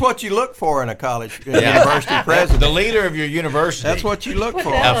 And that's what you look for in a college university president. The leader of your university. That's what you look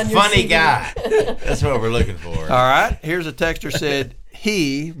for. that A on your funny CV. guy. That's what we're looking for. All right. Here's a texter said,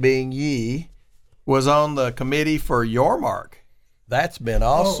 he, being ye, was on the committee for your mark. That's been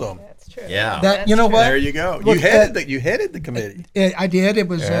awesome. That's true. Yeah. that That's you know true. what? There you go. Look, You headed the committee. I did. It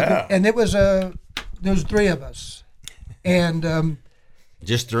was, Yeah. and it was there was three of us, and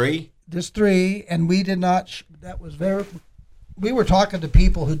Just three? just three, and we did not. That was very. We were talking to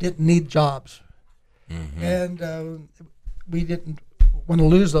people who didn't need jobs, and we didn't want to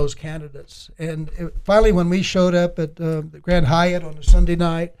lose those candidates. And finally, when we showed up at the Grand Hyatt on a Sunday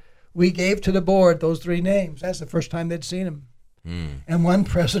night, we gave to the board those three names. That's the first time they'd seen them. And one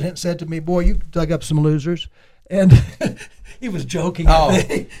president said to me, "Boy, you dug up some losers," and he was joking. Oh.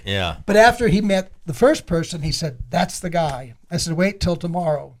 Yeah. But after he met the first person, he said, "That's the guy." I said, "Wait till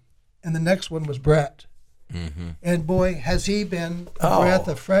tomorrow." And the next one was Brett. And boy, has he been a breath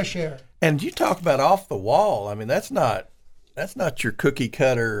of fresh air. And you talk about off the wall. I mean, that's not your cookie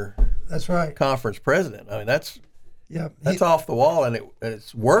cutter That's right. conference president. I mean, that's Yeah. off the wall, and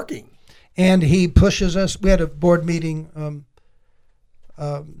it's working. And he pushes us. We had a board meeting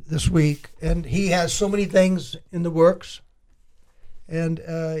this week, and he has so many things in the works. And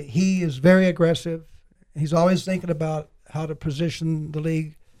he is very aggressive. He's always thinking about how to position the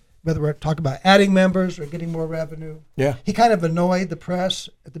league, whether we're talking about adding members or getting more revenue. Yeah. He kind of annoyed the press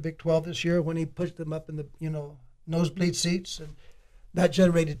at the Big 12 this year when he pushed them up in the nosebleed seats, and that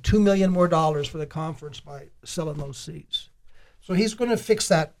generated $2 million more for the conference by selling those seats. So he's going to fix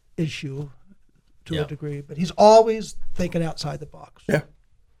that issue to a degree, but he's always thinking outside the box. Yeah,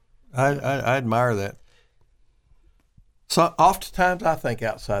 I admire that. So oftentimes I think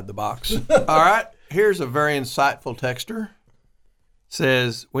outside the box. All right, here's a very insightful texter.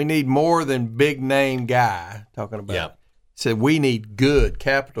 Says we need more than big name guy. Talking about said we need good,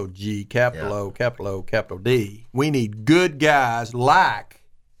 capital G, capital O, capital O, capital D. We need good guys like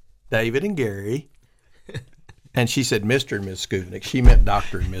David and Gary. And she said Mr. and Miss Schovanec. She meant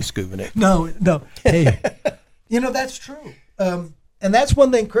Dr. and Miss Schovanec. No. Hey, that's true. And that's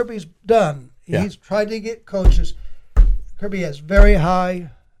one thing Kirby's done. He's tried to get coaches. Kirby has very high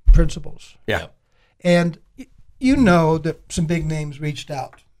principles. Yeah. And you know that some big names reached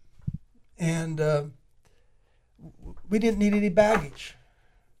out. And we didn't need any baggage.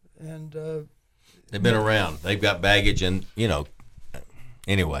 And they've been around. They've got baggage, and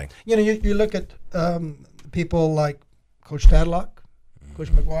anyway. You look at people like Coach Tadlock, Coach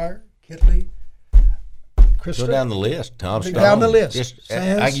McGuire, Kitley, Krista. Go down the list, Tom Stone. Down the list.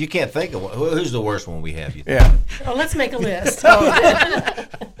 You can't think of who's the worst one we have. You think? Yeah. Oh, let's make a list.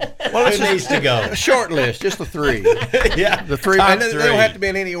 Well, who needs to go? A short list, just the three. Yeah, the three. And they don't have to be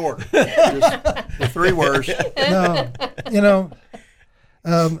in any order. Just the three worst. No,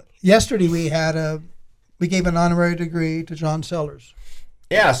 yesterday we gave an honorary degree to John Sellers.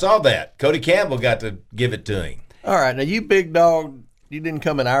 Yeah, I saw that. Cody Campbell got to give it to him. All right, now you big dog, you didn't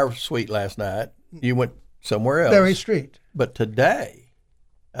come in our suite last night. You went somewhere else. Berry Street. But today,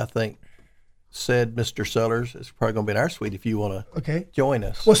 I think, said Mr. Sellers, it's probably going to be in our suite if you want to join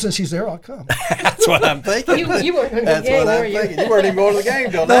us. Well, since he's there, I'll come. That's what I'm thinking. You weren't going to the game, were you? You weren't even going to the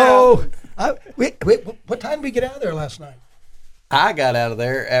game till now. No. What time did we get out of there last night? I got out of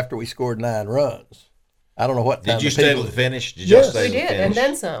there after we scored 9 runs. I don't know what time. Did you stay to the finish? Yes, we did, and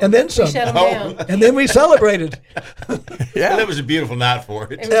then some. And then some. We shut them down. And then we celebrated. Yeah, it was a beautiful night for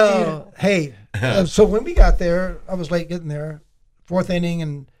it. It was beautiful. Hey, so when we got there, I was late getting there, 4th inning,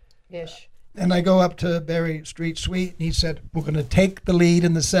 and I go up to Berry Street Suite, and he said, "We're going to take the lead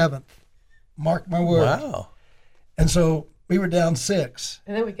in the 7th. Mark my word." Wow. And so we were down 6.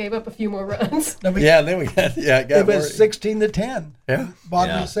 And then we gave up a few more runs. Then we got it was 16-10. Yeah.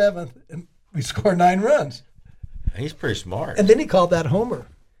 Bottom of the 7th, and we scored 9 runs. He's pretty smart. And then he called that homer.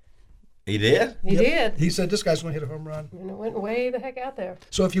 He did? He did. He said, "This guy's going to hit a home run." And it went way the heck out there.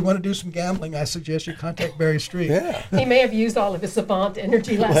 So if you want to do some gambling, I suggest you contact Berry Street. Yeah. He may have used all of his savant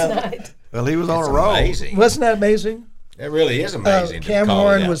energy last night. Well, he was on a roll. Amazing. Wasn't that amazing? It really is amazing. Cam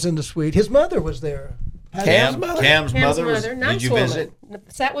Warren was in the suite. His mother was there. Cam's mother was, nice did you woman. visit?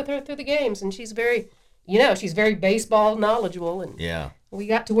 Sat with her through the games, and she's very, she's very baseball knowledgeable. And we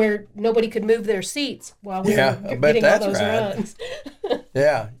got to where nobody could move their seats while we were getting all those runs.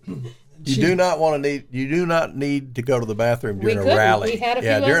 Yeah. You do not need to go to the bathroom during a rally. We had a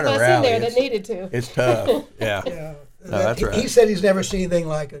few of us in there that needed to. It's tough. Yeah. No, that's right. He said he's never seen anything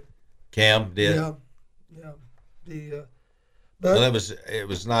like it. Cam did. Yeah. Well, it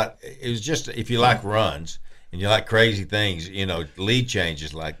was just, if you like runs and you like crazy things, lead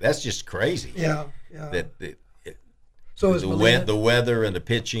changes that's just crazy. Yeah. So the weather and the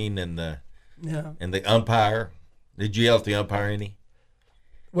pitching and the umpire. Did you yell at the umpire any?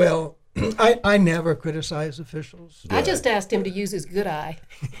 Well, I never criticize officials. I just asked him to use his good eye.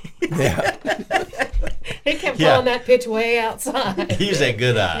 Yeah. He kept throwing that pitch way outside. Use that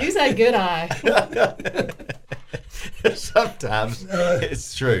good eye. Use that good eye. Sometimes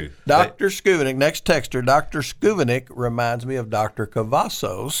it's true. Dr. Schovanec, next texter, Dr. Schovanec reminds me of Dr.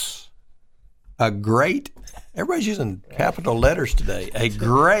 Cavazos, everybody's using capital letters today, a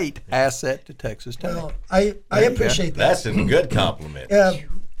great asset to Texas Tech. Well, I appreciate that. That's a good compliment.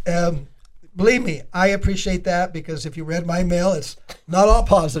 Believe me, I appreciate that because if you read my mail, it's not all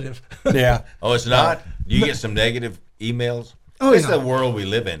positive. Yeah. Oh, it's not? Do you get some negative emails? Oh, It's the world we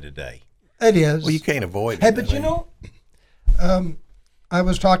live in today. It is. Well, you can't avoid it. Hey, but I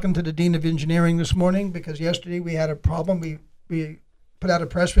was talking to the Dean of Engineering this morning because yesterday we had a problem. We put out a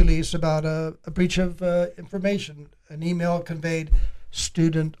press release about a breach of information. An email conveyed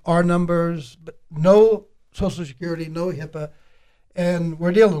student R numbers, but no Social Security, no HIPAA, and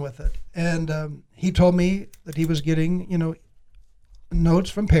we're dealing with it. And he told me that he was getting, notes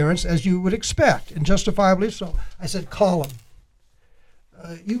from parents, as you would expect, and justifiably so. I said, call them.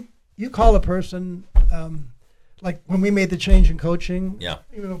 You call a person, like when we made the change in coaching,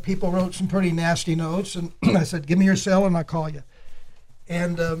 people wrote some pretty nasty notes, and I said, give me your cell and I'll call you.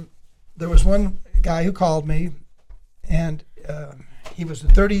 And there was one guy who called me, and he was a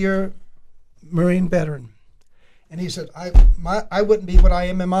 30-year Marine veteran. And he said, I wouldn't be what I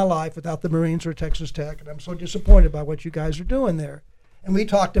am in my life without the Marines or Texas Tech, and I'm so disappointed by what you guys are doing there. And we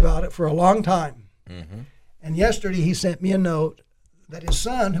talked about it for a long time. Mm-hmm. And yesterday he sent me a note that his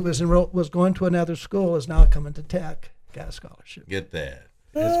son, who was going to another school, is now coming to Tech, got a scholarship. Get that.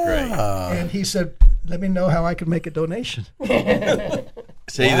 That's great. And he said, let me know how I can make a donation.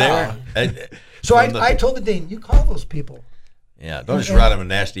 See there? So I told the dean, you call those people. Yeah, don't just write them a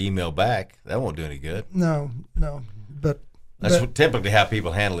nasty email back. That won't do any good. No. But that's typically how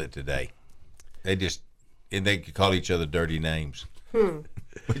people handle it today. They could call each other dirty names,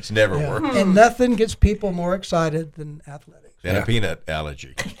 which never works. And nothing gets people more excited than athletics. Than a peanut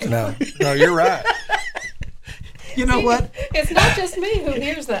allergy. No, you're right. You know what? It's not just me who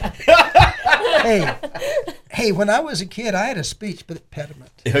hears that. Hey, when I was a kid, I had a speech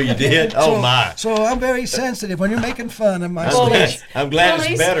impediment. Oh, you did? Oh, my. So I'm very sensitive when you're making fun of my speech. I'm glad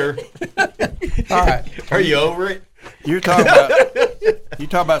it's better. All right. Are you over it? You talk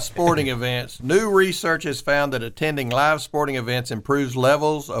about sporting events. New research has found that attending live sporting events improves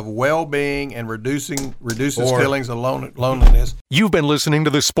levels of well-being and reduces feelings of loneliness. You've been listening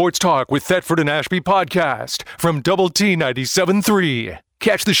to the Sports Talk with Thetford and Ashby podcast from Double T 97.3.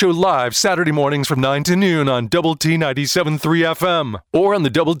 Catch the show live Saturday mornings from 9 to noon on Double T 97.3 FM or on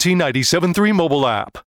the Double T 97.3 mobile app.